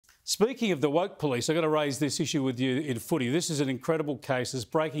Speaking of the woke police, I've got to raise this issue with you in footy. This is an incredible case. It's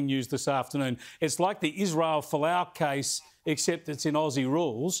breaking news this afternoon. It's like the Israel Folau case, except it's in Aussie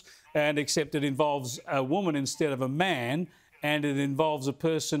rules, and except it involves a woman instead of a man, and it involves a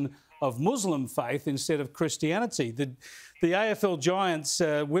person of Muslim faith instead of Christianity. The AFL Giants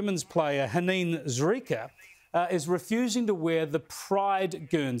women's player, Haneen Zreika, is refusing to wear the Pride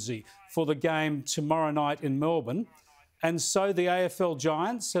Guernsey for the game tomorrow night in Melbourne. And so the AFL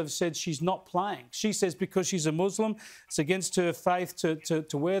Giants have said she's not playing. She says because she's a Muslim, it's against her faith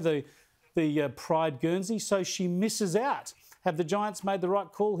to wear the Pride Guernsey, so she misses out. Have the Giants made the right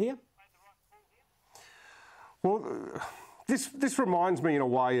call here? Well, this reminds me in a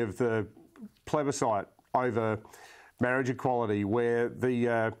way of the plebiscite over marriage equality, where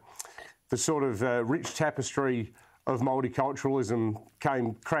the sort of rich tapestry of multiculturalism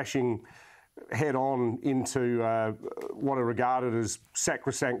came crashing head-on into what are regarded as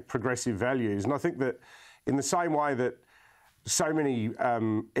sacrosanct progressive values. And I think that in the same way that so many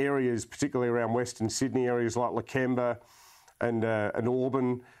areas, particularly around Western Sydney, areas like Lakemba and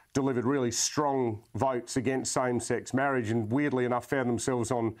Auburn, delivered really strong votes against same-sex marriage and weirdly enough found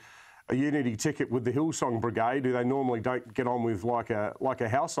themselves on a unity ticket with the Hillsong Brigade, who they normally don't get on with like a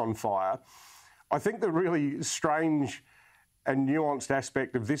house on fire. I think the really strange and nuanced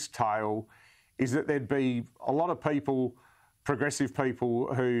aspect of this tale is that there'd be a lot of people, progressive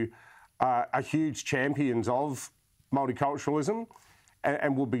people, who are huge champions of multiculturalism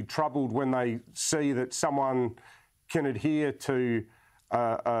and will be troubled when they see that someone can adhere to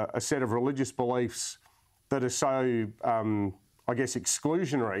a set of religious beliefs that are so, I guess,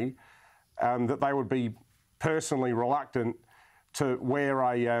 exclusionary, that they would be personally reluctant to wear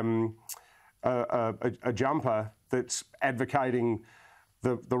a jumper that's advocating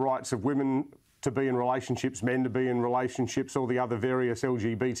the rights of women to be in relationships, men to be in relationships, all the other various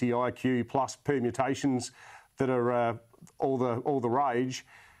LGBTIQ plus permutations that are all the rage.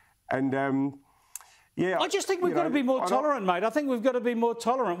 And yeah, I just think we've got to be more tolerant, mate. I think we've got to be more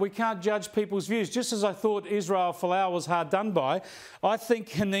tolerant. We can't judge people's views. Just as I thought Israel Folau was hard done by, I think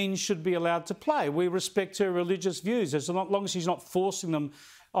Haneen should be allowed to play. We respect her religious views as long as she's not forcing them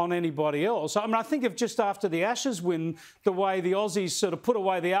on anybody else. I mean, I think if just after the Ashes win, the way the Aussies sort of put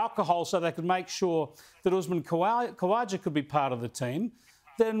away the alcohol so they could make sure that Usman Khawaja could be part of the team,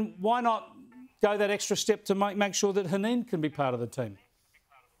 then why not go that extra step to make sure that Haneen can be part of the team?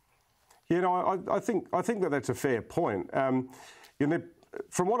 You know, I think that that's a fair point. You know,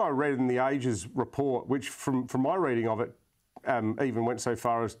 from what I read in the Ages report, which from my reading of it even went so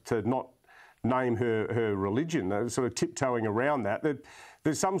far as to not name her religion, sort of tiptoeing around that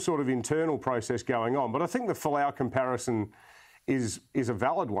there's some sort of internal process going on. But I think the Folau comparison is a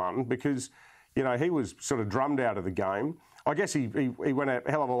valid one because, you know, he was sort of drummed out of the game. I guess he went a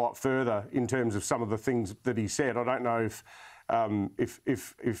hell of a lot further in terms of some of the things that he said. I don't know if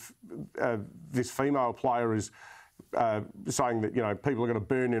this female player is saying that, you know, people are going to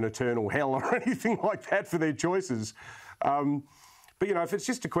burn in eternal hell or anything like that for their choices. But, you know, if it's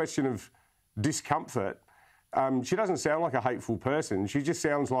just a question of discomfort, she doesn't sound like a hateful person. She just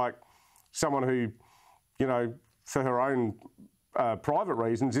sounds like someone who, you know, for her own private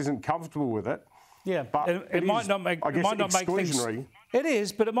reasons isn't comfortable with it. Yeah, but it might not make things. It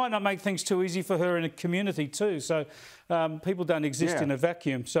is, but it might not make things too easy for her in a community too. So people don't exist in a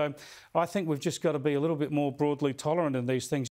vacuum. So I think we've just got to be a little bit more broadly tolerant in these things.